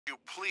You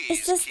please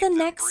Is this keep the them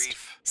next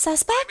brief. I'm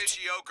suspect?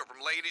 Ishioka from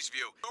Ladies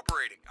View.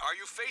 Recuperating. Are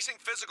you facing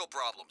physical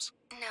problems?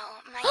 No,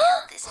 my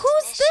health isn't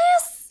Who's an issue.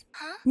 this?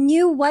 Huh?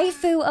 New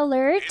waifu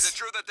alert. Is it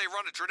true that they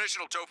run a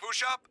traditional tofu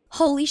shop?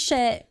 Holy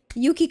shit.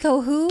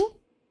 Yukiko who?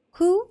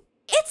 Who?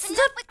 It's Enough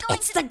with going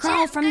it's to the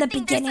girl gym. from the Good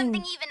thing there's beginning.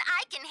 something even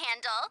I can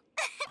handle.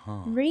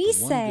 Huh. Rise.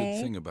 The one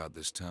good thing about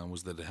this town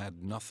was that it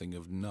had nothing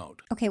of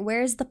note. Okay,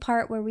 where's the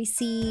part where we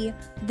see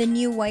the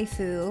new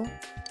waifu?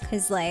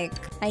 Cause like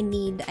I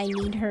need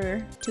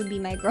her to be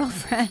my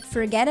girlfriend.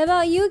 Forget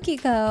about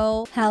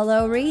Yukiko.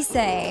 Hello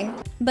Rise.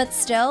 But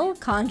still,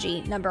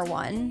 kanji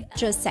 #1.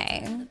 Just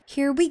saying.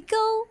 Here we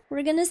go.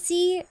 We're gonna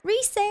see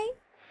Rise.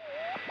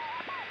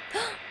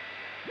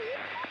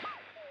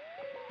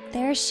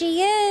 There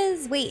she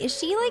is. Wait, is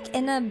she like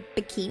in a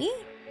bikini?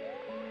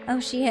 Oh,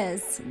 she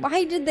is.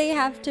 Why did they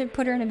have to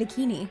put her in a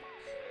bikini?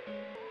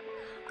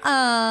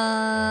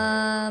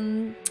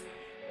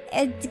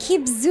 It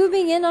keeps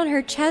zooming in on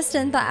her chest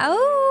and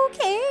oh,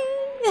 okay.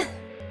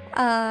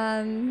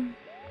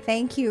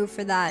 Thank you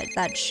for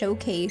that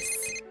showcase.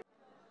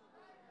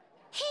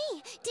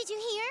 Hey, did you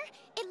hear?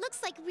 It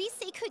looks like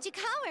Rise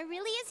Kujikawa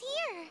really is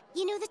here.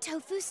 You know the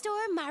tofu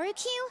store,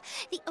 Maruku?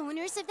 The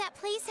owners of that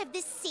place have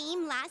the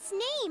same last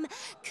name,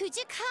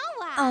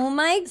 Kujikawa. Oh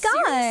my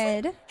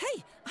god. Seriously?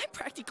 Hey, I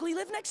practically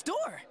live next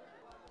door.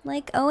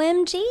 Like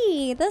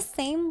OMG, the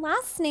same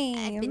last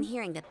name. I've been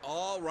hearing that.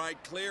 All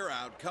right, clear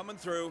out. Coming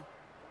through.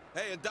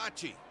 Hey,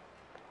 Adachi.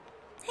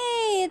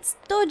 Hey, it's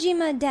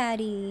Dojima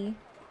Daddy.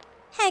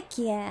 Heck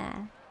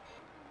yeah.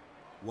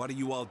 What are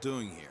you all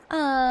doing here?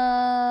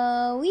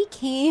 We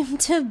came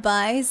to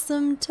buy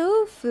some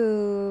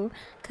tofu.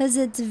 Cause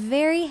it's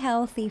very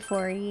healthy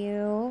for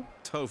you.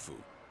 Tofu.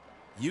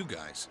 You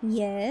guys.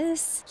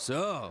 Yes.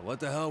 So,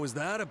 what the hell was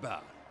that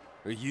about?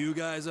 Are you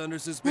guys under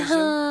suspicion?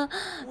 Well,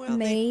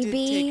 Maybe. they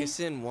did take us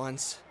in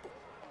once.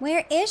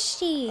 Where is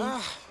she?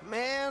 Ah,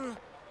 man.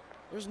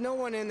 There's no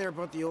one in there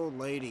but the old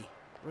lady.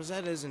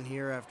 Rosetta isn't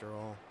here after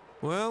all.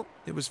 Well,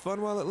 it was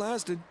fun while it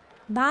lasted.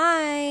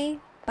 Bye.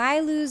 Bye,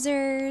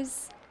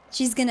 losers.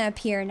 She's gonna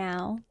appear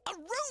now. A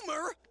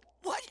rumor?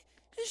 What?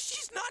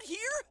 She's not here?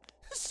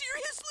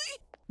 Seriously?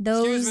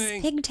 Those Excuse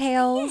me.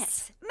 pigtails.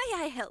 Yes, may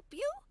I help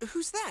you?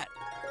 Who's that?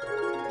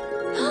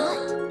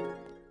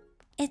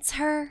 It's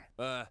her.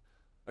 Are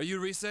you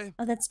Rise?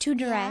 Oh, that's too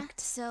direct.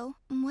 Yeah, so,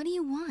 what do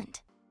you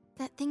want?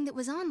 That thing that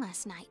was on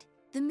last night.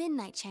 The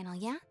Midnight Channel,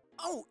 yeah?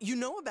 Oh, you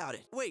know about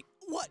it. Wait,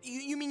 what?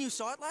 You mean you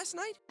saw it last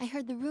night? I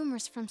heard the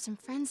rumors from some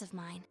friends of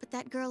mine, but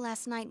that girl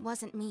last night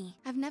wasn't me.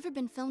 I've never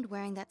been filmed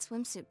wearing that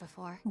swimsuit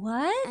before.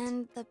 What?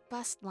 And the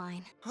bust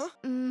line. Huh?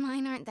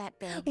 Mine aren't that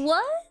big.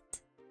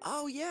 What?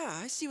 Oh, yeah,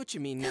 I see what you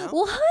mean now.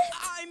 What?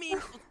 I mean,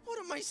 what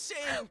am I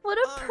saying? What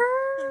a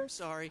perv. I'm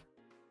sorry.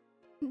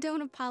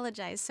 Don't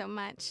apologize so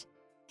much.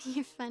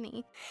 You're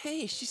funny.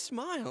 Hey, she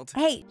smiled.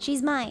 Hey,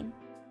 she's mine.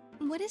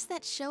 What is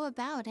that show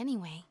about,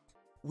 anyway?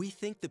 We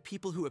think the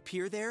people who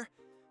appear there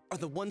are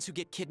the ones who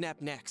get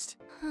kidnapped next.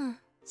 Huh,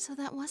 so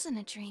that wasn't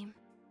a dream.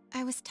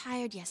 I was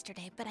tired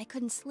yesterday, but I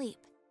couldn't sleep.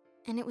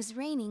 And it was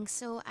raining,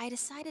 so I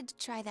decided to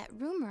try that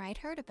rumor I'd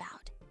heard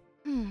about.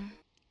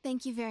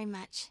 Thank you very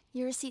much.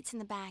 Your receipt's in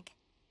the bag.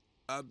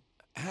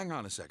 Hang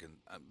on a second.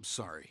 I'm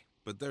sorry,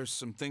 but there's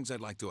some things I'd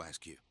like to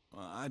ask you.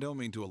 I don't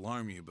mean to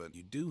alarm you, but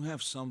you do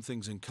have some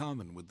things in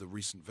common with the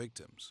recent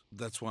victims.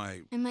 That's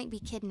why... I might be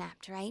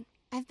kidnapped, right?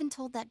 I've been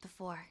told that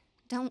before.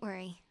 Don't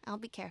worry, I'll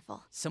be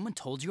careful. Someone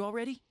told you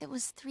already? It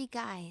was 3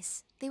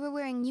 guys. They were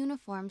wearing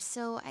uniforms,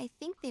 so I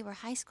think they were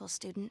high school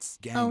students.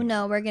 Oh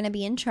no, we're gonna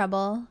be in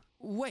trouble.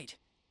 Wait,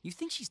 you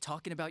think she's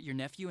talking about your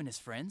nephew and his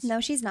friends?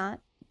 No, she's not.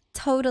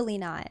 Totally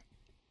not.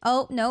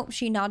 Oh, no,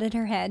 she nodded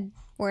her head.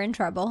 We're in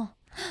trouble.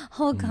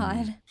 Oh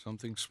god.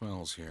 Something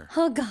smells here.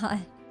 Oh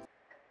god.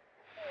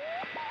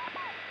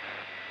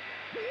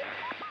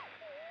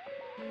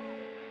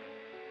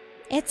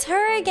 It's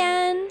her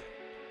again.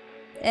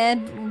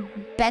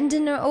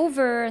 Bending her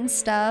over and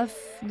stuff.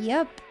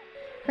 Yep.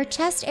 Her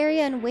chest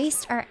area and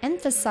waist are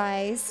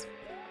emphasized.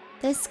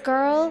 This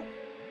girl,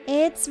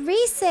 it's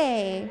Rise.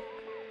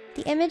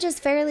 The image is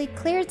fairly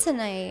clear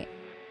tonight.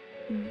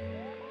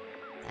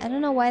 I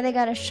don't know why they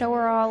gotta show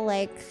her all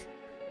like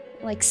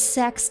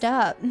sexed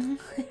up.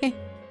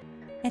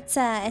 It's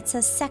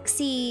a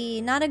sexy,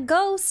 not a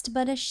ghost,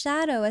 but a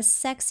shadow, a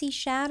sexy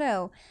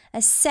shadow,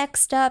 a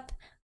sexed up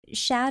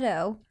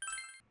shadow.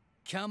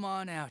 Come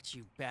on out,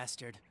 you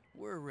bastard.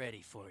 We're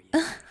ready for you.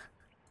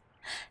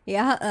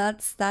 Yeah,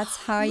 that's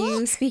how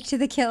you speak to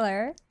the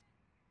killer.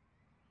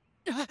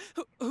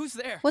 Who's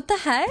there? What the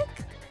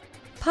heck?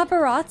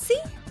 Paparazzi?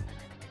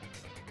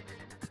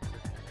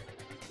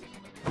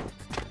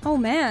 Oh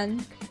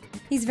man,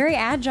 he's very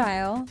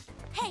agile.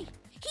 Hey,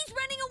 he's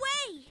running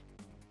away!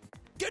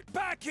 Get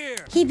back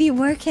here! He be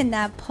working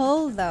that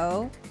pole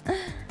though.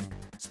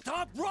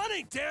 Stop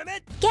running, damn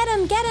it! Get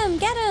him, get him,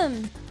 get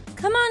him!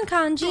 Come on,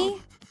 Kanji.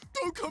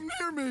 Don't come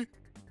near me!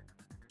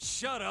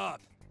 Shut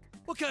up!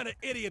 What kind of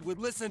idiot would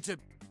listen to...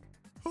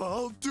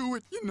 I'll do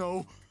it, you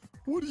know.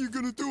 What are you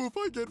gonna do if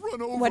I get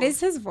run over? What is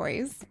his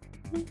voice?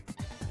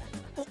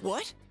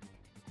 What?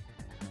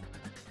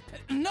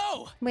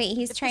 No! Wait,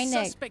 he's trying If the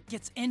to... suspect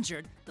gets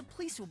injured, the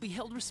police will be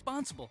held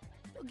responsible.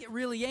 They'll get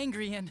really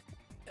angry and...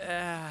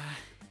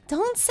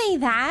 Don't say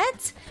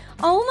that!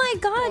 Oh my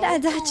god,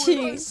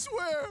 Adachi! I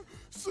swear!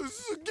 So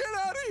get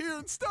out of here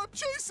and stop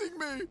chasing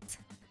me!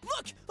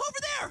 Look! Over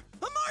there!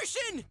 A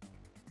Martian!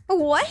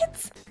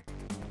 What?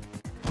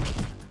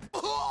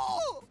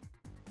 Oh!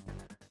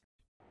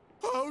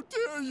 How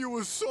dare you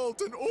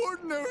assault an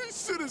ordinary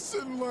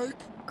citizen like...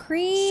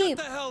 Creep!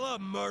 Shut the hell up,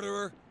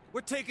 murderer!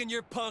 We're taking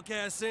your punk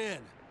ass in.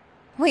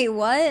 Wait,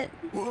 what?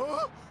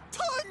 What?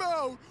 Time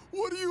out!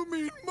 What do you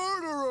mean,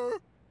 murderer?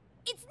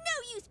 It's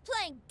no use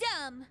playing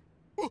dumb.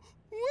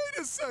 Wait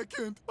a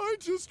second. I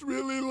just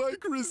really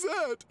like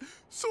Rosette,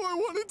 so I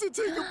wanted to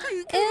take a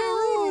peek in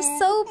her Ew, room.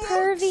 so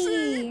Look,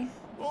 see? pervy.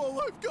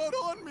 All I've got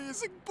on me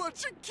is a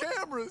bunch of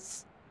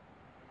cameras.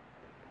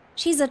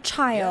 She's a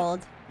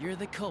child. You're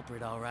the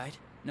culprit, all right.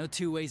 No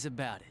two ways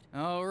about it.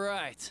 All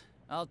right.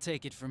 I'll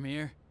take it from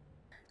here.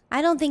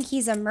 I don't think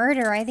he's a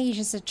murderer. I think he's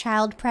just a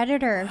child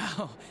predator.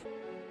 Wow.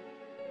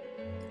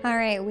 All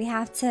right, we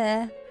have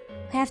to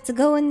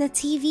go in the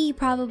TV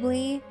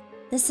probably.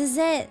 This is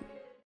it.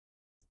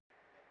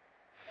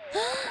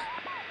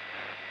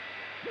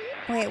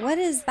 Wait, what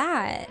is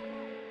that?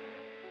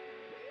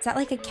 Is that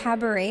like a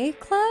cabaret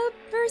club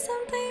or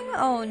something?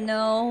 Oh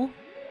no.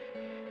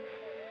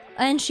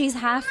 And she's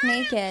half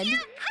naked. You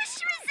push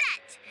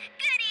Rosette.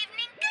 Good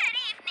evening.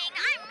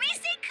 I'm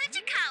Rise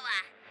Kujikawa.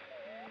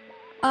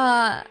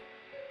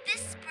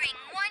 This spring,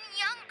 one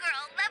young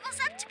girl levels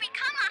up to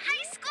become a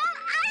high school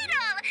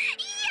idol.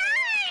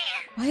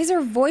 Yay! Why is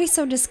her voice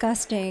so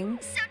disgusting?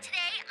 So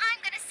today, I'm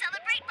gonna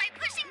celebrate by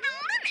pushing the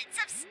limits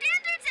of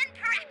standards and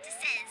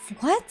practices.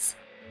 What?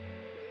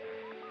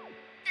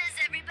 Does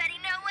everybody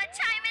know what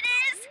time it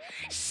is?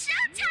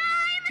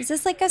 Showtime! Is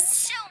this like a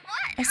Show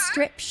what, a huh?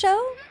 strip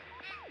show?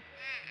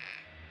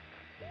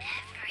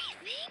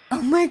 Everything.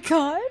 Oh my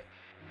god.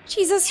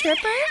 She's a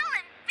stripper?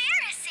 How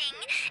embarrassing!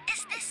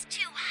 Is this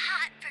too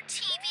hot for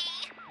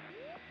TV?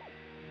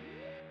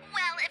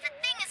 Well, if a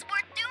thing is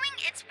worth doing,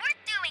 it's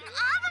worth doing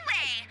all the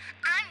way.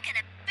 I'm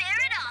gonna bear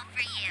it all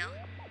for you.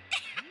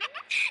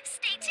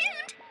 Stay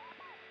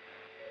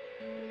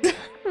tuned.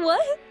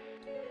 What?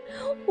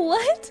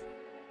 What?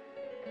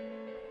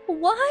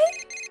 What?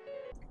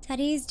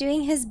 Teddy's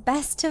doing his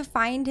best to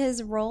find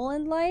his role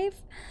in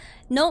life?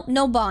 Nope,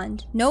 no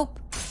bond. Nope.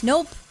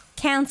 Nope.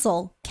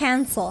 Cancel.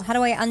 Cancel. How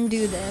do I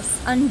undo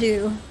this?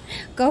 Undo.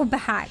 Go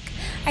back.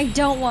 I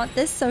don't want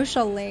this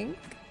social link.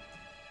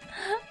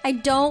 I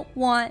don't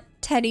want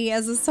Teddy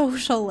as a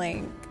social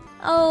link.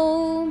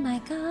 Oh my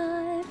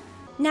god.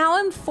 Now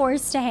I'm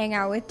forced to hang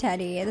out with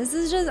Teddy. This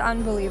is just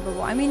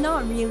unbelievable. I mean,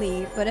 not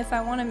really, but if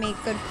I want to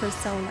make good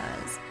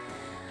personas.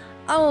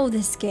 Oh,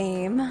 this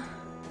game.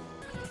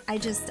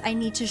 I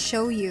need to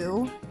show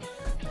you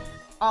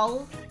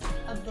all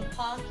of the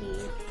Pocky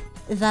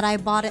that I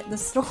bought at the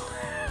store.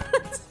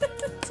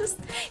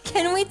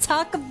 Can we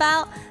talk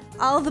about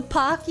all the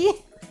Pocky?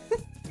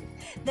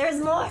 There's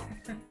more.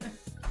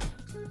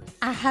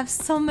 I have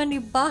so many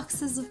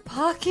boxes of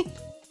Pocky.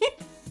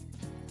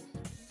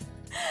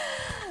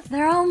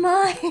 They're all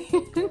mine.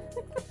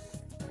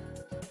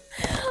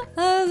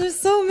 Oh, there's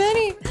so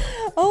many.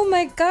 Oh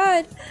my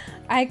god.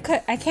 I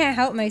can't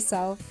help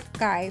myself.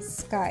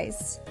 Guys.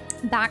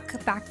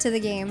 Back to the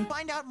game.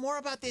 Find out more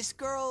about this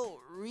girl,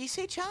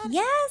 Rise-chan?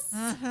 Yes.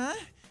 Uh-huh.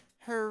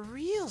 Her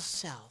real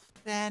self.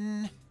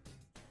 Then...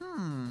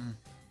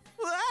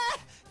 Ah,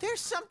 there's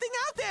something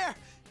out there!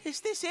 Is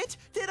this it?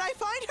 Did I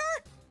find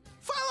her?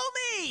 Follow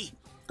me!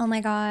 Oh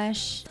my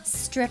gosh.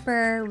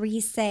 Stripper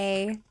Rise.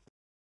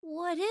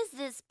 What is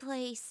this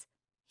place?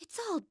 It's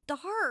all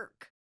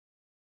dark.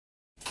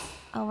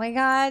 Oh my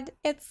god.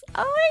 Oh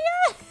my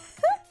god.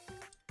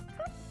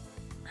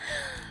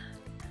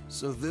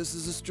 So this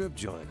is a strip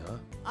joint, huh?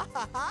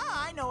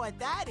 I know what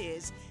that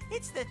is.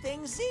 It's the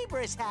thing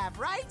zebras have,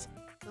 right?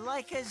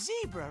 Like a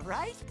zebra,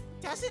 right?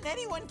 Doesn't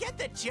anyone get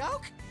the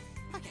joke?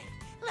 Okay,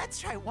 let's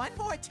try one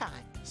more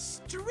time.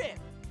 Strip.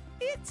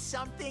 It's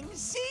something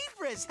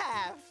zebras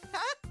have,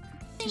 huh?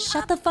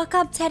 Shut the fuck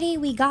up, Teddy.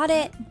 We got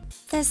it.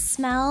 The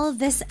smell,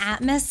 this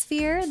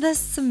atmosphere, the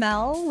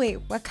smell. Wait,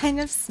 what kind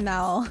of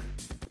smell?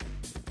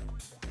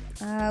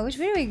 Which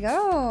way do we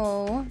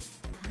go?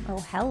 Oh,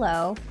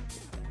 hello.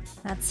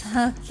 That's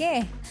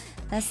okay.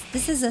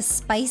 This is a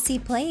spicy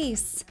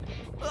place.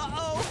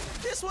 Uh-oh,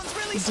 this one's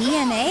really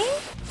DNA?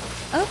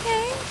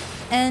 Okay.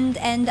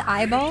 And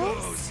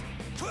eyeballs?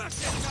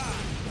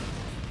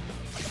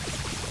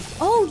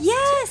 Oh,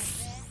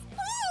 yes!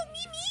 Oh,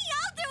 me,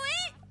 I'll do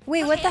it!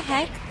 Wait, what the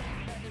heck?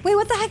 Wait,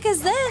 what the heck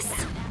is this?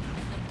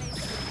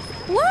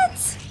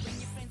 What?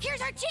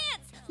 Here's our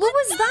chance! What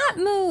was that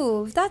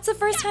move? That's the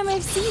first time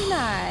I've seen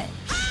that.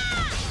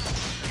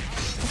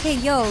 Okay,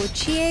 yo,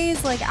 Chie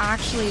is like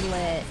actually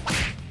lit.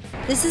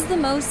 This is the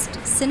most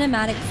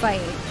cinematic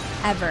fight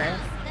ever.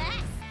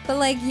 But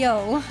like,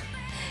 yo,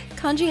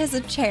 Kanji has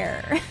a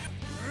chair.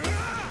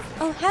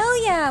 Oh,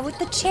 hell yeah, with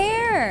the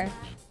chair.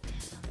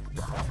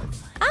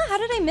 Ah, how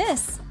did I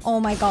miss? Oh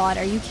my god,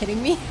 are you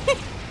kidding me?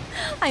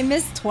 I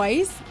missed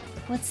twice?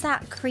 What's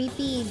that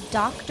creepy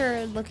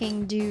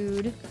doctor-looking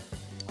dude?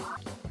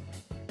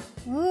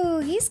 Ooh,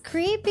 he's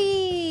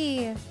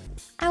creepy.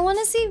 I want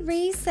to see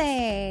Rise.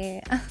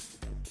 I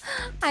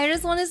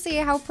just want to see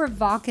how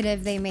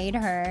provocative they made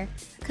her.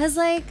 Cause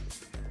like,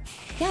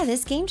 yeah,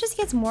 this game just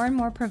gets more and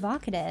more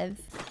provocative.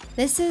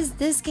 This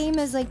game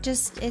is like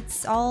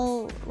it's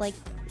all like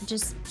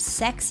just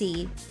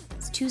sexy.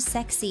 It's too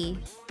sexy.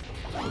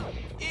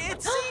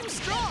 It seems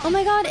strong. Oh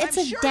my god, but it's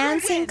I'm a sure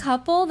dancing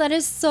couple? That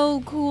is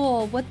so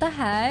cool. What the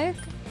heck?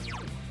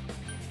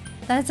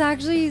 That's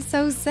actually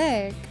so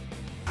sick.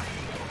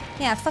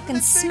 Yeah, fucking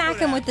smack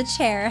him with the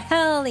chair.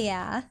 Hell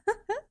yeah.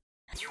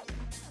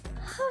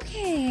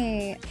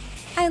 Okay.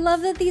 I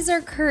love that these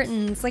are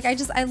curtains. Like,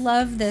 I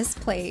love this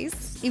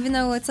place. Even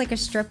though it's like a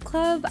strip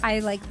club, I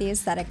like the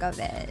aesthetic of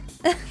it.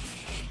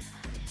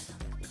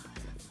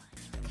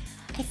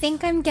 I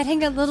think I'm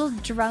getting a little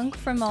drunk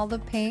from all the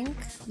pink.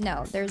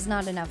 No, there's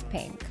not enough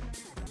pink.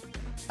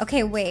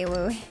 Okay, wait,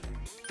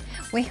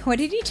 what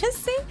did he just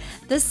say?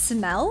 The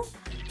smell?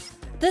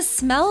 The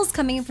smell's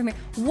coming from here.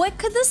 What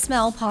could the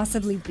smell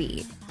possibly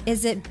be?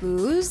 Is it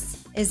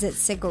booze? Is it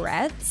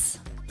cigarettes?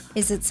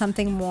 Is it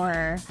something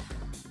more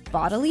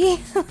bodily?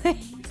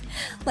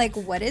 Like,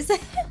 what is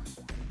it?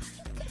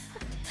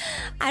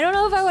 I don't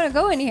know if I want to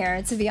go in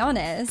here, to be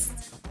honest.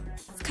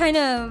 It's kind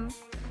of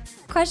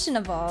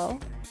questionable,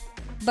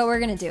 but we're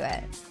gonna do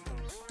it.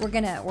 We're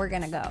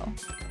gonna go.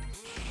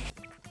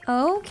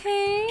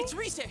 Okay. It's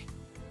Rise!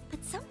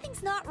 But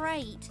something's not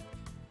right.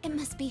 It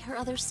must be her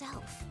other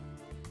self.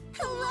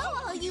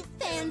 Hello, all you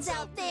fans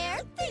out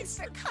there. Thanks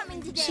for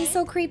coming today. She's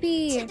so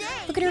creepy. Today,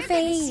 Look at her you're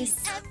gonna face.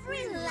 see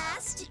every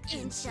last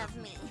inch of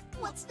me.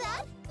 What's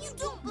that? You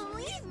don't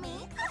believe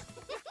me?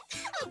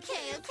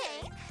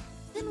 Okay.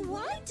 Then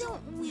why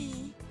don't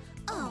we?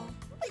 Oh,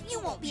 but you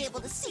won't be able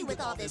to see with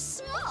all this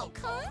smoke,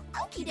 huh?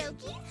 Okie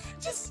dokie.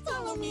 Just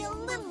follow me a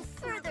little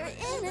further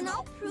in and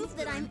I'll prove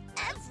that I'm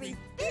every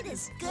bit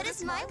as good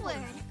as my word.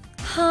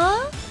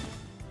 Huh?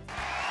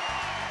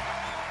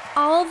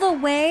 All the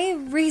way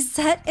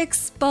reset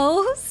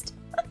exposed?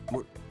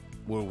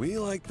 Were we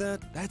like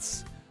that?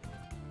 That's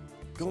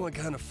going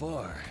kind of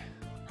far.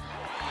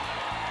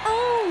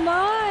 Oh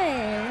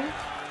my!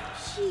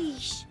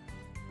 Sheesh.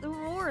 The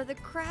roar of the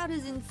crowd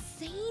is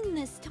insane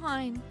this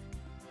time.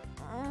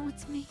 Oh,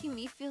 it's making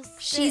me feel sick.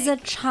 She's a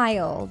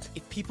child.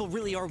 If people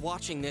really are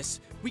watching this,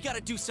 we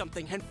gotta do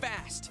something, and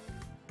fast.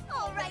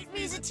 All right,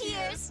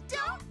 Rise-a-tears,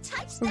 don't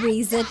touch that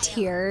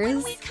Rise-a-tears. dial.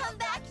 When we come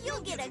back,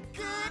 you'll get a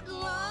good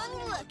long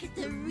look at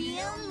the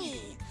real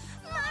me.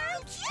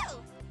 Maru Q.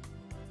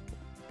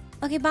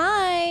 Okay,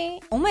 bye.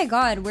 Oh my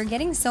god, we're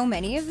getting so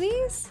many of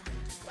these?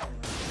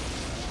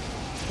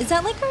 Is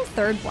that like our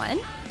third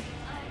one?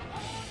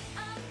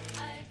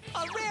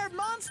 A rare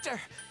monster.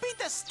 Beat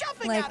the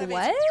stuffing Like out of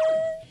what? it.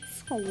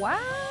 Wow.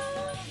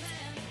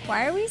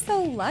 Why are we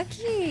so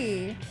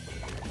lucky?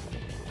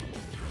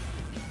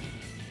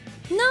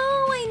 No,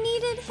 I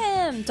needed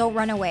him. Don't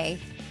run away.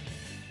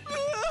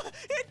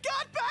 It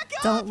got back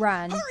up. Don't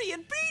run. Hurry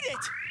and beat it.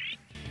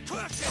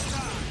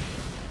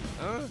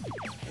 Huh?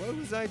 What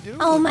was I doing?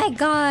 Oh my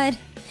god.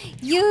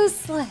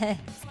 Useless.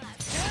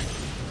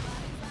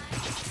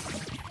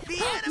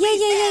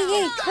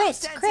 Yay.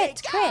 Crit.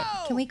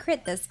 Can we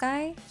crit this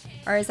guy?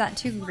 Or is that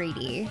too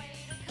greedy?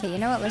 Okay, you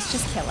know what? Let's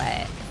just kill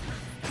it.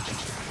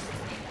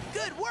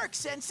 Good work,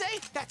 Sensei.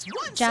 That's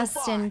one Just so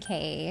far. in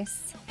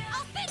case.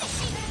 I'll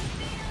finish it.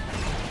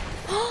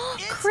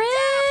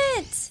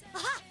 Crit!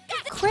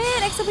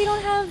 Crit, except we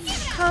don't have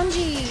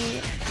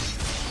kanji.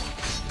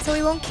 So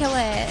we won't kill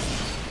it.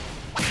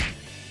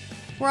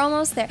 We're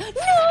almost there. No,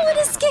 it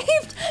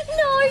escaped!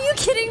 No, are you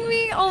kidding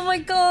me? Oh my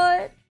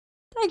god.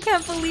 I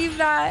can't believe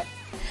that.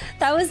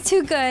 That was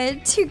too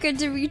good. Too good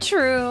to be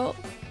true.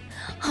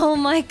 Oh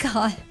my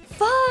god.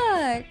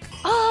 Fuck.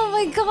 Oh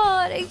my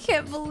god. I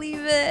can't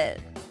believe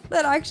it.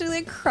 That actually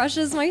like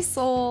crushes my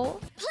soul.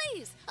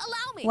 Please,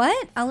 allow me.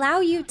 What? Allow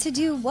you to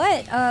do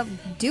what?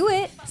 Do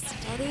it.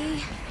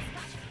 Steady.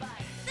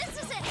 This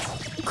is it.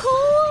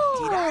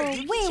 Cool.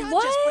 Did Wait, Chan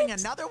what? Just bring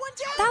another one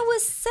down? That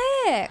was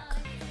sick.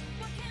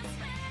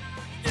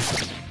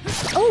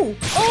 Oh,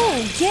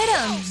 get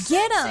him.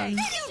 You knocked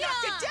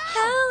it down.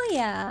 Hell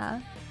yeah.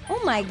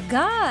 Oh my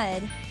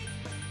god.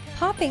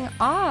 Popping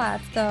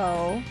off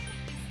though.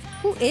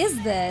 Who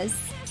is this?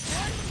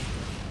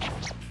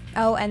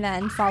 Oh, and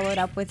then followed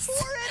up with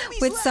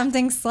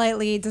something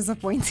slightly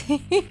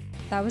disappointing.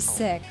 That was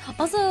sick.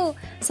 Also,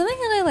 something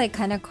that I like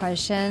kind of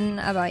question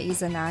about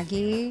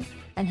Izanagi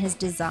and his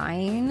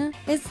design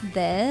is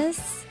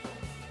this.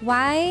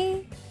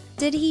 Why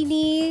did he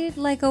need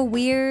like a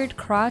weird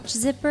crotch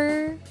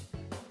zipper?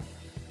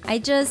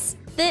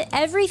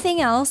 Everything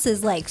else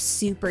is like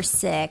super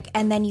sick,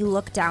 and then you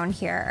look down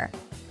here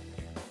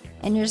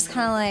and you're just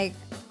kind of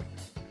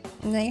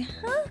like,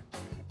 huh?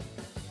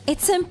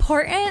 It's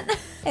important.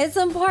 It's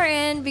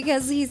important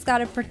because he's got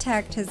to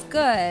protect his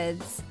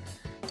goods.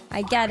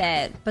 I get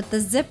it. But the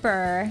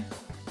zipper,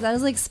 that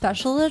is like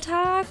special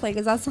attack? Like,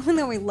 is that something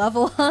that we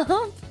level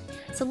up?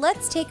 So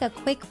let's take a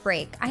quick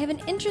break. I have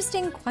an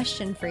interesting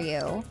question for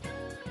you.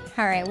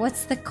 Alright,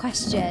 what's the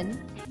question?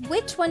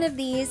 Which one of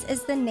these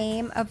is the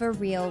name of a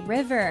real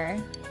river?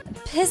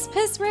 Piss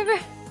Piss River?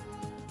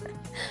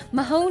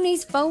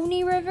 Mahoney's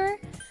Phony River?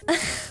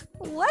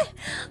 What?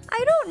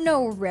 I don't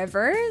know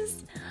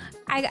rivers.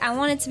 I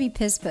want it to be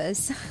Piss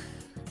Piss.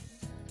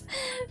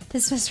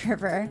 Piss Piss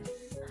River.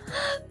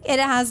 It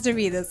has to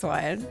be this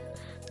one.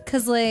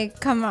 Cause like,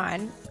 come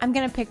on. I'm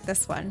gonna pick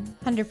this one.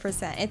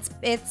 100%.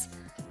 It's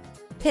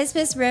Piss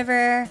Piss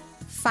River.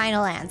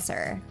 Final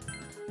answer.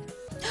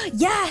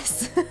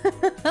 Yes!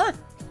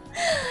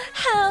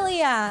 Hell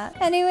yeah!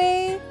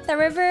 Anyway, the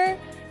river.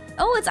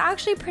 Oh, it's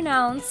actually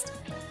pronounced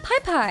Pai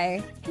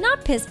Pai,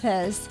 not Piss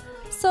Piss.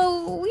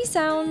 So we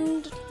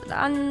sound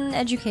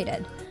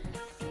uneducated.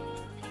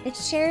 It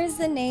shares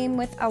the name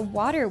with a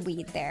water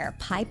weed there.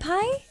 Pai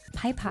Pai?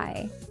 Pai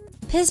Pai.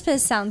 Piss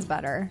Piss sounds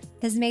better.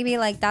 Because maybe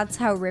like that's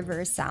how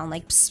rivers sound.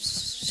 Like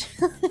pss,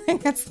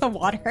 pss. That's the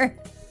water.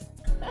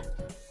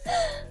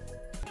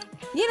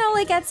 You know,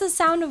 like that's the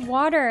sound of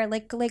water.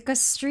 Like a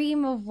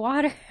stream of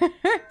water.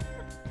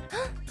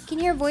 Can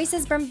hear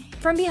voices from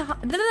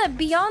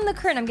beyond the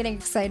curtain. I'm getting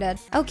excited.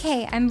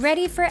 Okay, I'm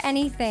ready for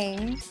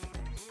anything.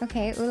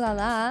 Okay, ooh la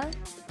la.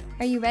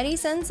 Are you ready,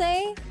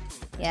 Sensei?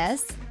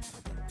 Yes.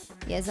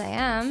 Yes, I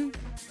am.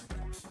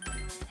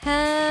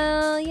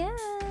 Hell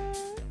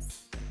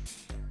yes.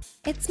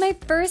 It's my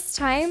first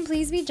time.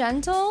 Please be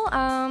gentle.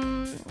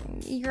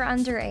 You're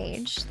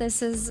underage.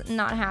 This is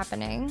not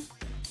happening.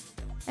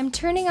 I'm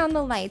turning on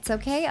the lights,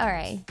 okay?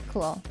 Alright,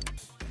 cool.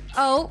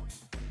 Oh.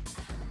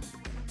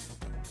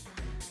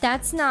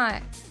 That's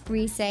not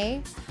Rise.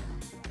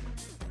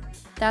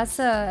 That's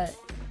a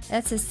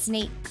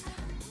snake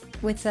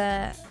with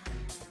a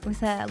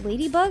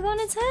ladybug on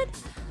its head?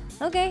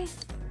 Okay.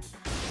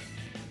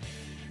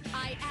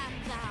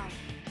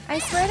 I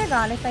swear to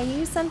God, if I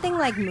use something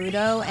like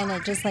Mudo and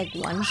it just like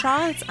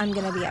one-shots, I'm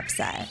gonna be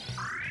upset.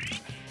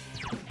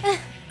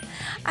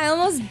 I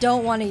almost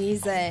don't want to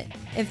use it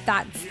if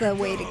that's the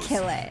way to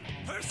kill it.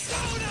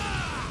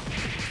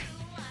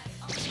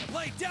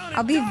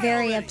 I'll be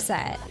very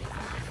upset.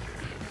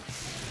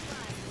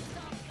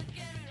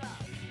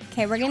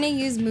 Okay, we're gonna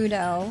use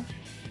Mudo.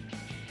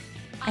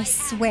 I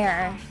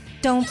swear,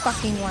 don't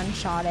fucking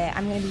one-shot it.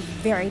 I'm gonna be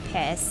very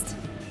pissed.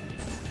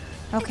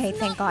 Okay,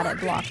 thank God it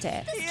blocked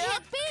it.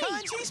 Yep,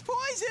 Kanji's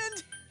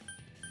poisoned.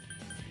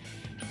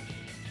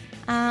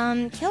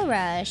 Kill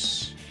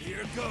Rush.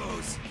 Here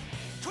goes.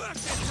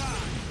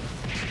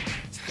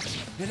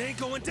 It ain't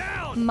going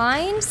down.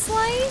 Mind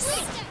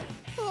Slice?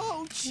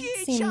 Oh,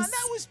 Chie-chan, Seems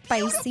that was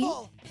spicy.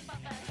 beautiful.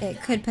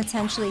 It could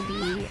potentially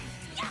be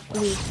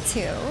weak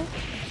too.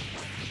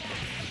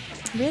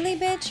 Really,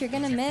 bitch? You're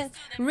gonna miss?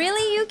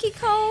 Really,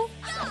 Yukiko?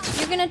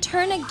 You're gonna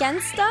turn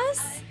against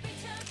us?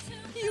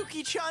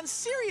 Yuki-chan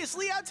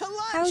seriously out to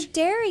lunch. How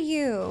dare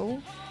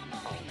you?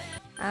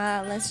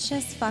 Let's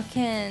just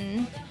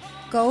fucking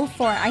go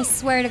for it. I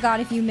swear to God,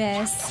 if you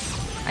miss,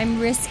 I'm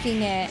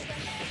risking it.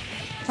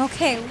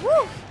 Okay,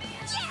 woo!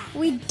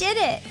 We did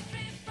it!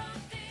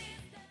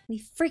 We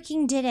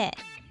freaking did it.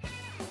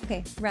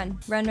 Okay, run.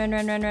 Run, run,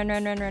 run, run, run,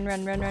 run, run, run,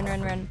 run, run, run,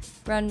 run, run.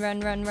 Run, run,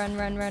 run, run,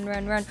 run, run,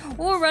 run, run.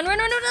 Oh, run, run,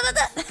 run, run,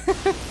 run.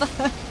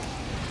 Fuck.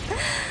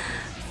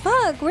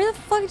 Fuck, where the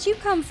fuck did you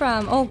come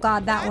from? Oh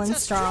god, that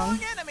one's strong.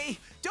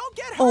 Don't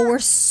get hurt. Oh, we're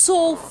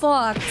so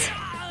fucked.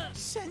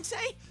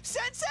 Sensei?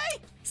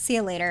 Sensei? See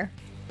you later.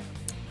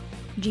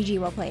 GG,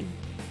 well played.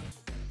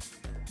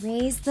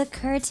 Raise the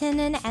curtain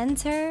and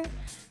enter.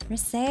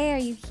 Rise, are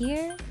you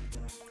here?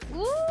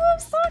 Ooh, I'm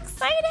so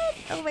excited.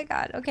 Oh my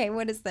god. Okay,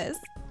 what is this?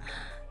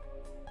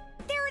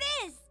 There it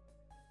is!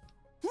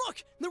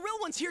 Look, the real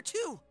one's here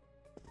too.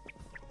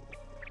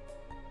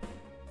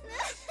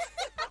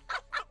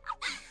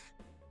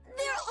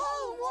 They're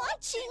all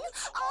watching.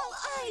 All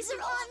eyes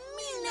are on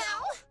me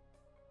now.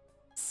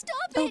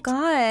 Stop it! Oh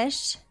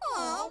gosh.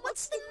 Oh,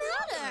 what's the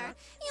matter?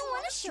 You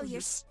want to show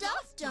your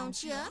stuff,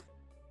 don't you?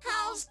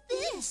 How's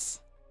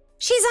this?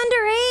 She's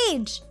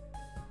underage.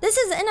 This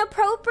is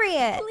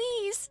inappropriate.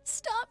 Please,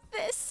 stop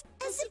this.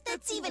 As if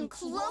that's even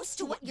close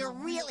to what you're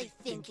really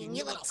thinking,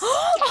 you little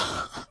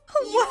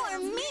What? You're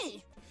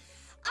me.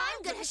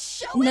 I'm gonna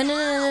show No, it no, no,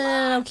 no, no,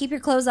 no, no. Keep your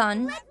clothes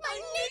on. Let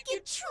my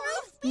naked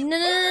truth be No,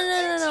 no, no,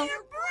 no, no, no, no.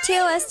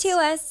 TOS,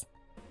 TOS.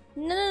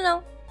 No, no,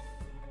 no.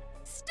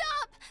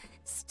 Stop!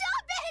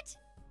 Stop it!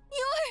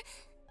 You're...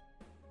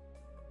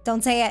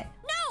 Don't say it.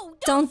 No!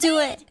 Don't do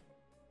it.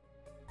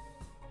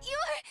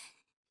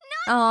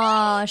 You're...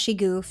 Aw, she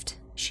goofed.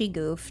 She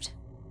goofed.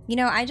 You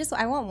know,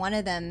 I want one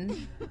of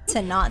them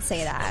to not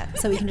say that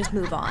so we can just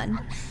move on.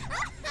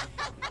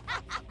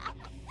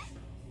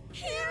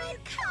 Here it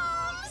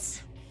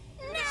comes!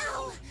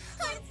 Now,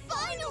 I'm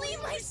finally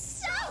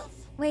myself!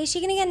 Wait, is she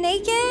gonna get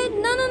naked?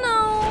 No, no,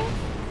 no.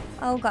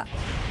 Oh god.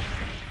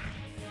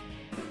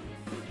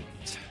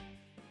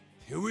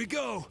 Here we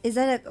go. Is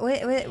that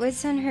a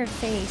what's on her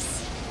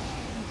face?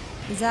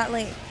 Is that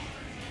like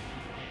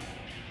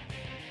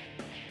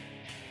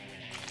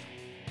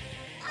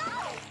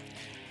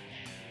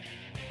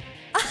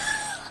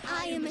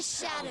I am a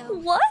shadow.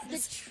 what? The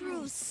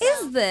true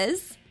Is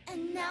this?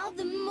 And now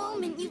the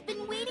moment you've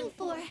been waiting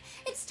for.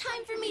 It's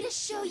time for me to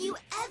show you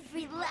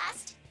every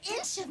last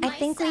inch of myself. I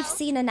think we've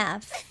seen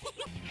enough.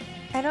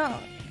 I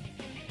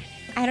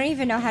don't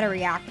even know how to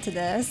react to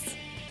this.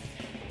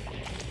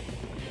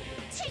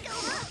 Take a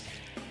look.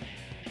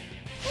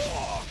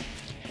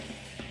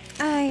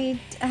 I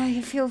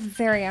feel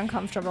very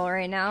uncomfortable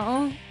right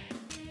now.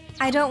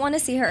 I don't want to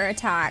see her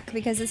attack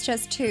because it's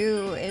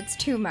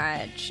too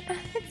much.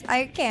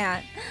 I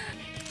can't.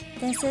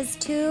 This is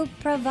too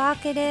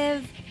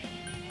provocative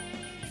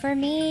for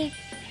me.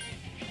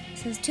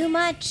 This is too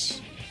much.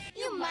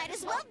 You might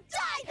as well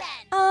die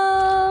then.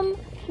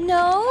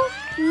 No.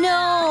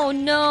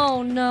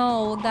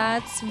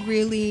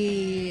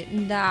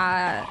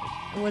 That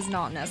was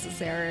not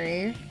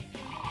necessary.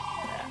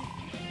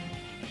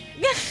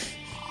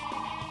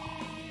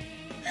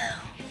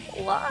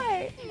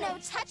 Why? No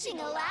touching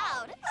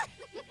allowed.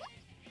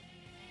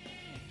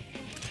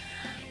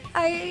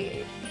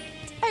 I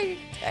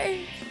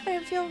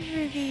feel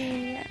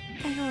really,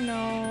 I don't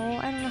know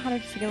how to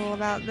feel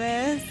about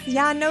this.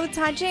 Yeah, no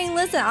touching.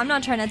 Listen, I'm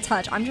not trying to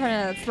touch. I'm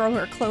trying to throw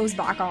her clothes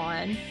back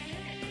on.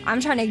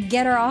 I'm trying to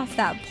get her off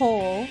that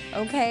pole,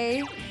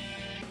 okay?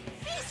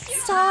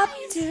 Stop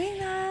doing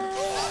that.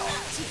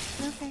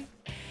 Okay.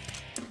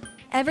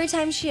 Every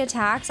time she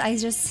attacks, I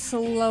just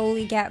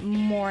slowly get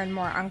more and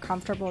more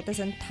uncomfortable with this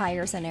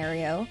entire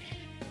scenario.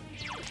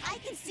 I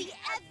can see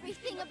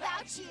everything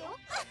about you.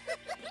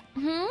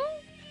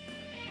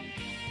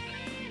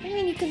 What do you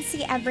mean you can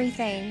see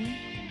everything?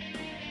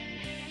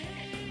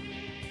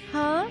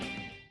 Huh?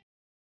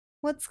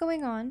 What's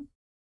going on?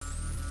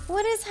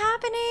 What is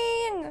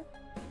happening?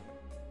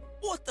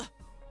 What the?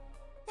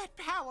 That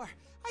power!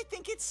 I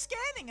think it's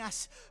scanning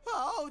us!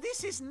 Oh,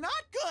 this is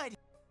not good!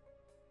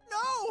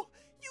 No!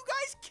 You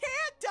guys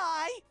can't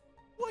die!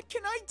 What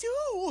can I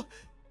do?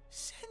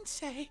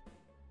 Sensei...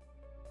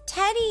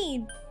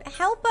 Teddy,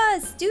 help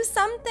us! Do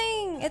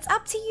something! It's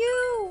up to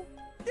you!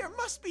 There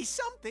must be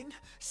something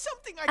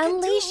I can do!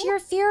 Unleash your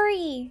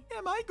fury!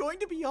 Am I going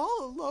to be all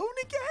alone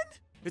again?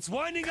 It's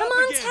winding Come up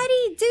on, again.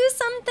 Teddy, do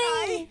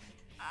something!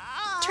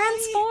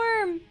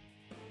 Transform!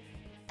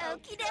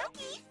 Okie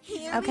dokie.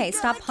 Here Okay, we go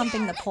stop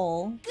humping again. the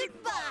pole.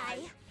 Goodbye.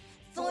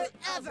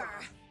 Forever.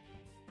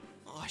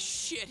 Oh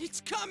shit,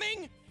 it's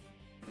coming!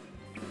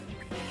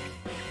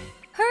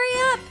 Hurry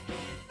up!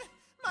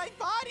 My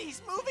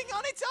body's moving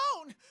on its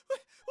own!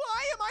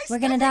 Why am I We're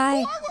gonna stepping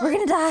die! forward? We're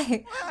gonna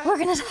die! We're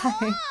gonna die!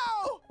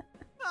 Wow!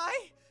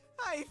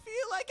 I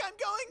feel like I'm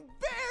going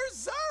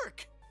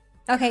berserk!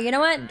 Okay, you know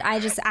what?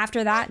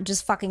 After that,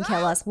 just fucking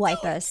kill us.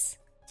 Wipe us.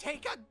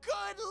 Take a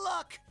good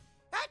look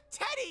at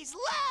Teddy's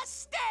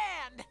last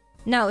stand!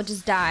 No,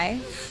 just die.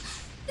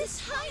 This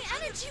high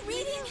energy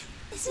reading,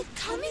 is it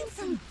coming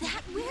from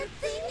that weird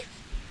thing?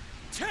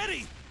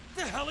 Teddy,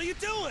 the hell are you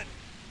doing?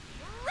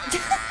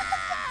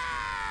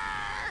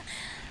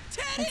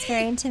 That's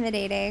very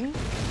intimidating.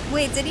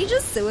 Wait, did he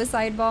just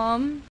suicide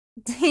bomb?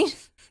 Did he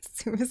just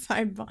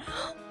suicide bomb?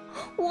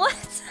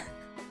 What?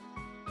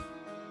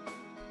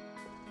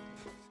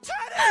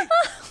 Teddy!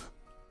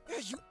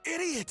 You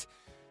idiot!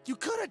 You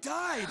could have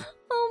died!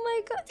 Oh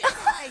my god.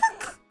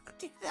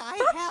 Did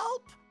I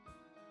help?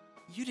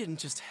 You didn't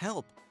just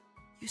help.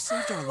 You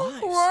saved our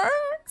lives.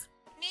 What?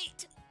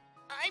 Neat.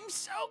 I'm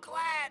so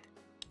glad.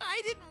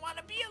 I didn't want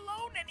to be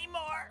alone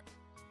anymore.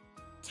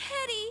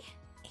 Teddy!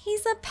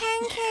 He's a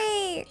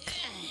pancake!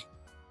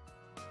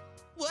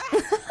 What?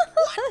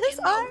 What His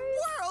in the arms.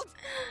 world?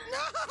 No!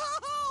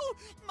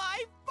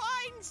 My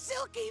fine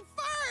silky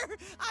fur!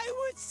 I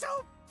was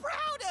so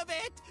proud of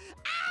it!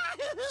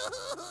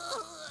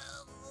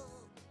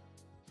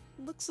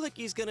 Looks like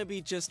he's gonna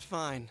be just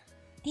fine.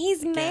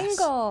 He's guess.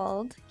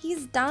 mangled.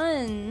 He's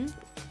done.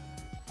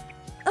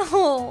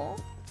 Oh.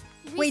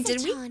 Wait,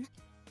 did we? Risa-chan,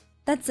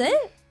 That's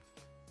it?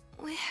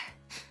 where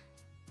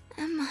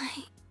am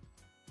I?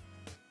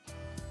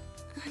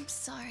 I'm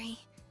sorry.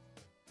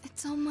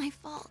 It's all my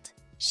fault.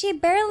 She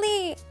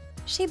barely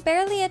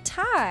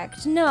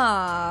attacked.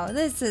 No,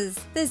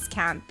 this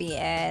can't be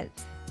it.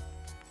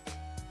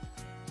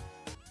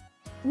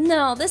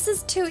 No, this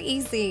is too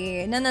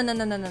easy.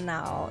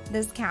 No.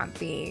 This can't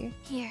be.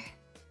 Here,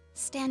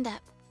 stand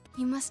up.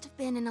 You must have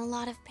been in a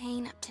lot of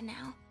pain up to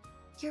now.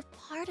 You're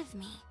part of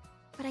me,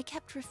 but I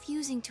kept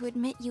refusing to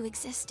admit you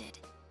existed.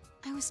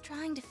 I was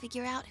trying to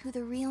figure out who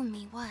the real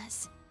me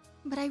was,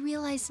 but I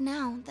realize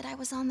now that I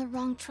was on the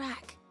wrong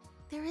track.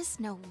 There is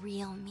no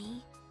real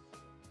me.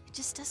 It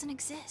just doesn't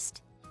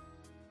exist.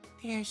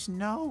 There's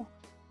no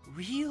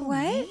real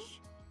What? me?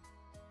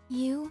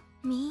 You,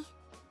 me,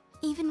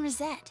 even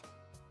Rosette.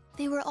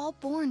 They were all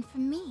born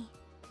from me.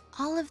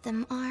 All of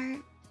them are...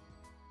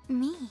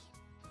 me.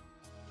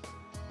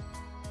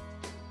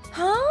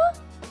 Huh?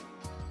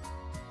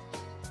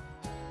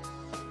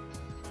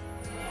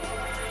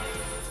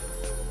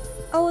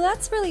 Oh,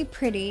 that's really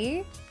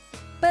pretty.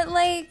 But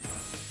like,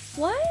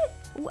 what?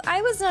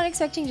 I was not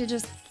expecting to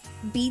just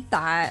beat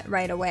that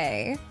right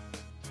away.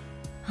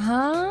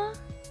 Huh?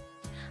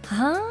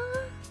 Huh?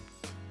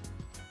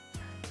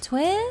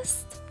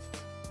 Twist?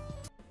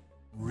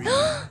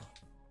 Real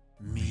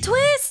me. Twist!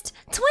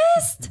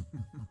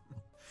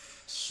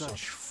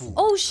 such fools.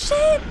 Oh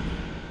shit!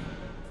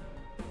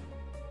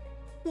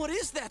 What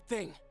is that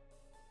thing?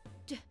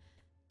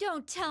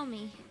 Don't tell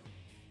me.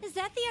 Is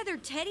that the other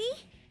Teddy?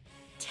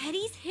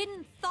 Teddy's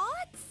hidden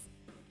thoughts?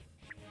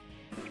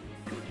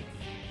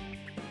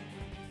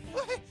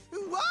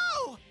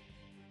 Whoa!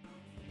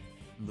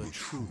 The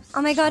truth.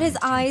 Oh my god, his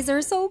eyes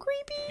are so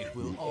creepy. It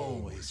will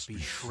always be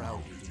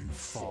shrouded in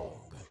fog.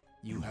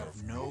 You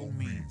have no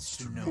means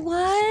to know.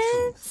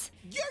 What?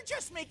 You're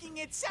just making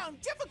it sound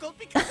difficult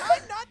because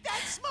I'm not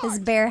that smart. This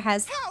bear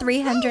has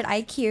 300 rude.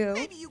 IQ.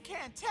 Maybe you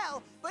can't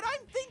tell, but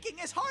I'm thinking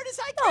as hard as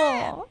I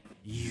can. Oh.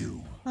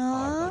 You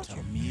are but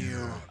a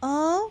mere...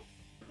 Oh?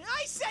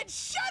 I said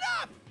shut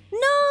up!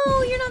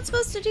 No, you're not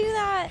supposed to do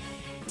that.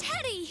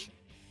 Teddy!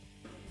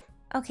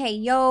 Okay,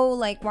 yo,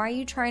 like, why are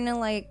you trying to,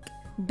 like,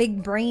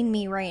 big brain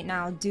me right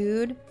now,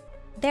 dude?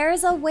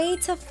 There's a way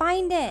to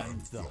find it.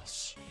 And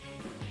thus...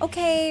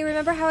 Okay,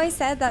 remember how I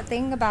said that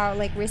thing about,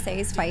 like,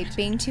 Risei's fight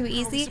being too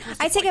easy?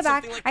 I take it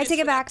back. I take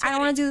it back. I don't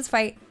want to do this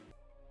fight.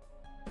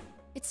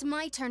 It's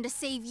my turn to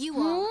save you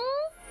all.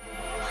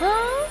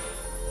 Huh?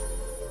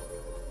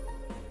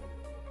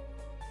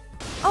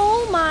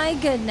 Oh my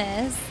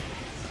goodness.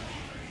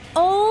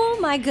 Oh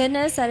my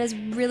goodness, that is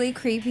really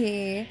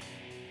creepy.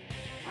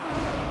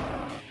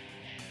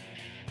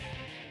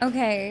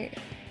 Okay.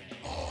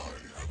 I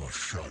am a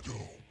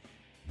shadow,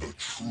 the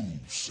true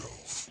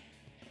self.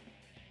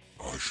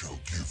 I shall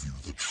give you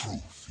the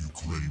truth you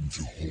claim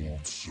to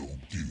hold so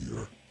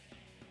dear.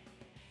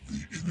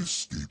 The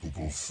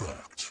inescapable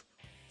fact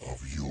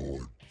of your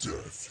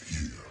death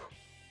here.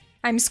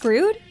 I'm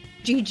screwed?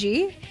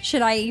 GG?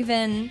 Should I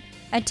even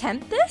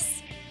attempt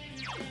this?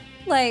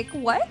 Like,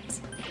 what?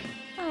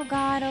 Oh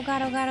god, oh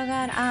god, oh god, oh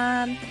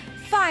god.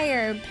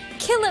 Fire!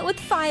 Kill it with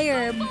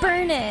fire!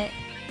 Burn it!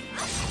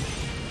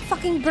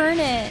 Fucking burn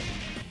it!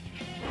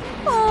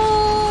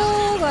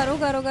 Oh god, oh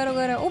god, oh god, oh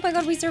god. Oh my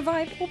god, we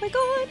survived! Oh my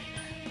god!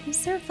 We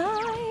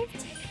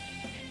survived!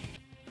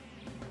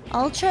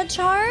 Ultra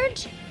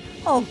charge?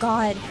 Oh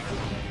god.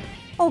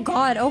 Oh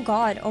god, oh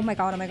god. Oh my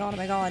god, oh my god, oh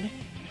my god.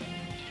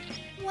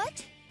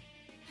 What?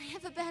 I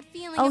have a bad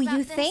feeling Oh, about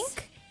you this.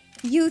 think?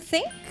 You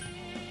think?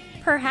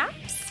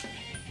 Perhaps?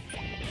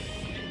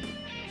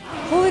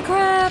 Holy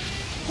crap!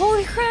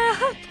 Holy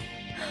crap!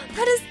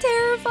 That is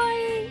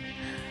terrifying!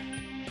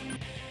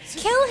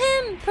 Kill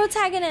him,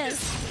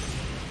 protagonist!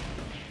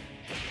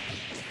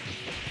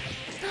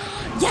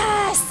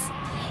 Yes!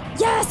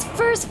 Yes!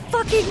 First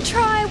fucking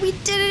try! We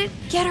didn't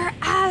get our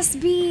ass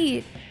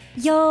beat!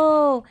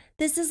 Yo!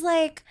 This is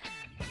like...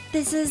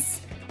 This is...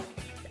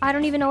 I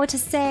don't even know what to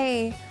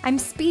say. I'm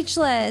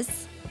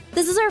speechless.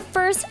 This is our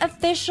first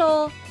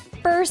official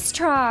first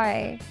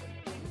try.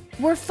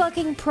 We're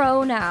fucking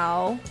pro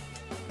now.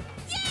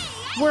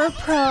 We're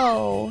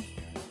pro.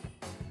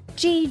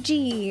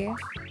 GG.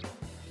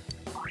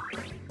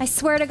 I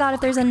swear to God,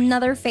 if there's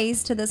another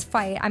phase to this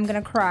fight, I'm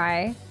gonna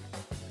cry.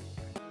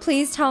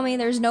 Please tell me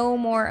there's no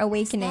more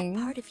awakening. Is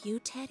that part of you,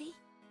 Teddy?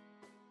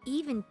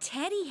 Even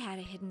Teddy had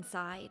a hidden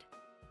side.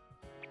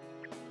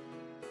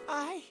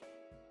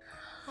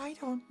 I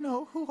don't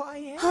know who I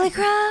am. Holy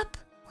crap!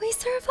 We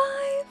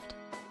survived!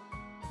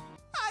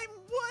 I'm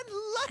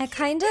one lucky I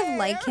kind of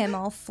like him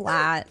all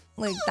flat,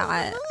 like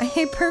that.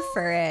 I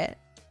prefer it.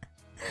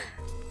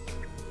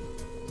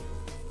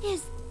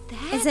 Is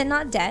that... Is it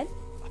not dead?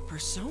 A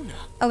persona.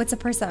 Oh, it's a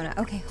persona.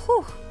 Okay,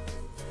 whew.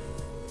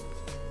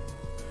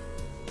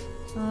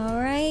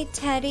 Alright,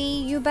 Teddy,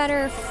 you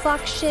better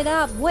fuck shit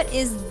up. What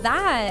is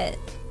that?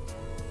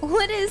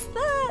 What is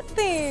that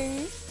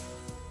thing?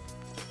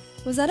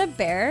 Was that a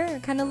bear?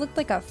 It kind of looked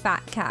like a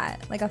fat cat,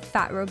 like a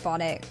fat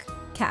robotic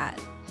cat.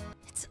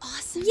 It's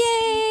awesome.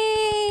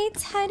 Yay,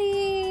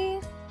 Teddy!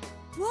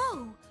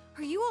 Whoa,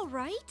 are you all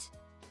right?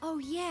 Oh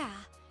yeah,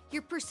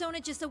 your persona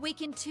just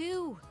awakened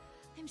too.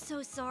 I'm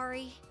so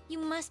sorry. You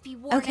must be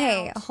worn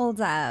Okay, out. hold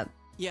up.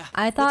 Yeah.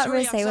 I thought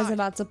let's hurry Risei was outside.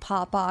 about to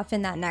pop off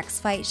in that next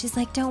fight. She's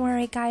like, don't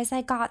worry, guys,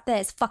 I got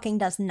this. Fucking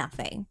does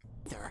nothing.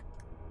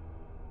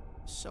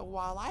 So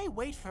while I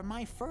wait for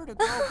my fur to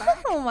grow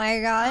back, Oh my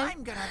god.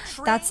 I'm gonna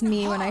train That's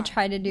me when I hard.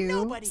 try to do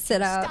Nobody can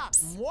sit-ups.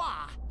 stop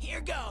moi. Here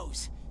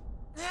goes.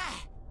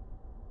 Ah,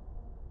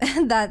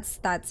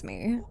 That's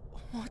me.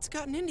 What's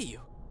gotten into you?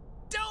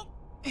 don't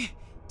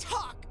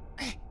talk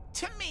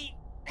to me,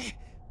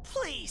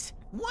 please.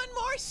 One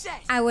more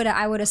set. I would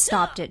have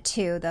stopped it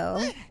too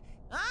though.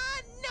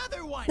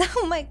 Another one.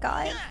 Oh my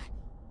god.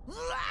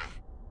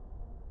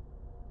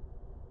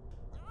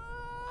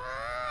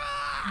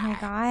 Oh my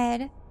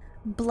god.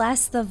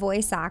 Bless the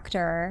voice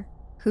actor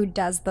who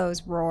does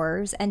those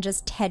roars and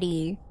just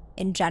Teddy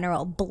in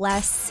general.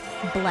 Bless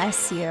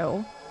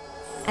you.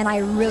 And I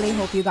really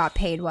hope you got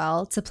paid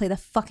well to play the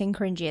fucking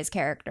cringiest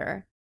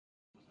character.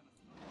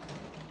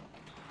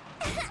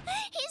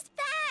 He's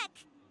back!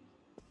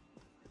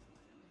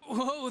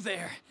 Whoa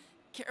there.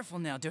 Careful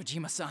now,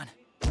 Dojima-san.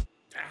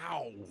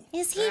 Ow!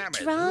 Is he Damn it.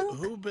 drunk?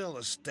 Who built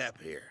a step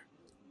here?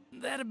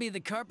 That'd be the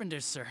carpenter,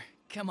 sir.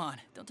 Come on,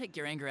 don't take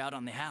your anger out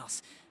on the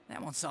house.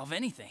 That won't solve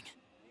anything.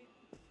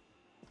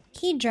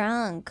 He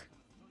drunk.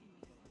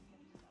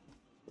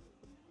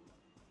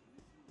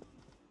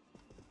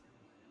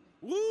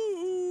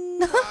 Woo!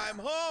 I'm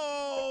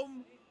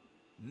home!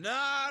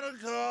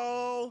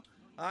 Nautical!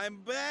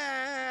 I'm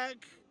back!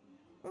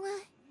 Welcome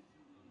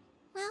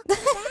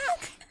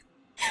back.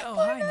 Oh,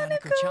 hi,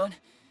 Nanako-chan.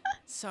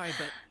 Sorry,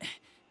 but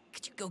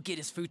could you go get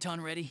his futon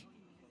ready?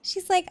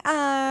 She's like,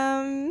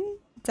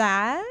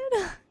 Dad?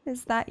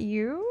 Is that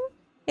you?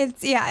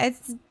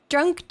 It's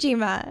drunk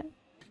Jima.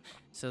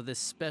 So this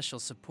special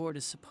support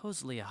is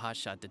supposedly a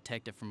hotshot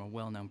detective from a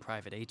well-known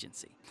private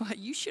agency. Well,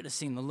 you should have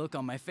seen the look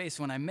on my face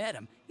when I met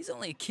him. He's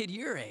only a kid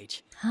your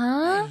age.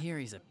 Huh? I hear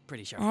he's a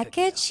pretty sharp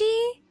cookie, though.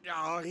 Akechi?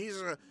 Oh,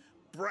 he's a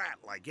brat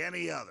like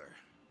any other.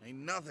 Ain't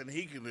nothing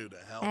he can do to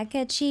help.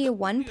 Akechi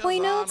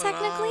 1.0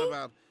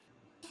 technically?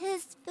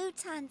 His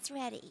futon's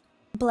ready.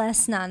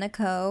 Bless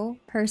Nanako,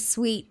 her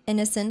sweet,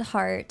 innocent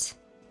heart.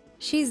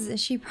 She's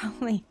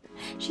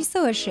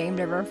so ashamed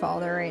of her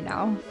father right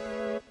now.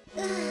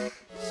 Ugh,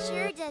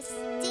 sure does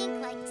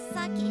stink like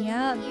sucky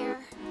Yep. in here.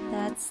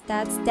 That's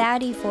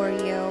daddy for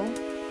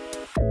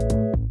you.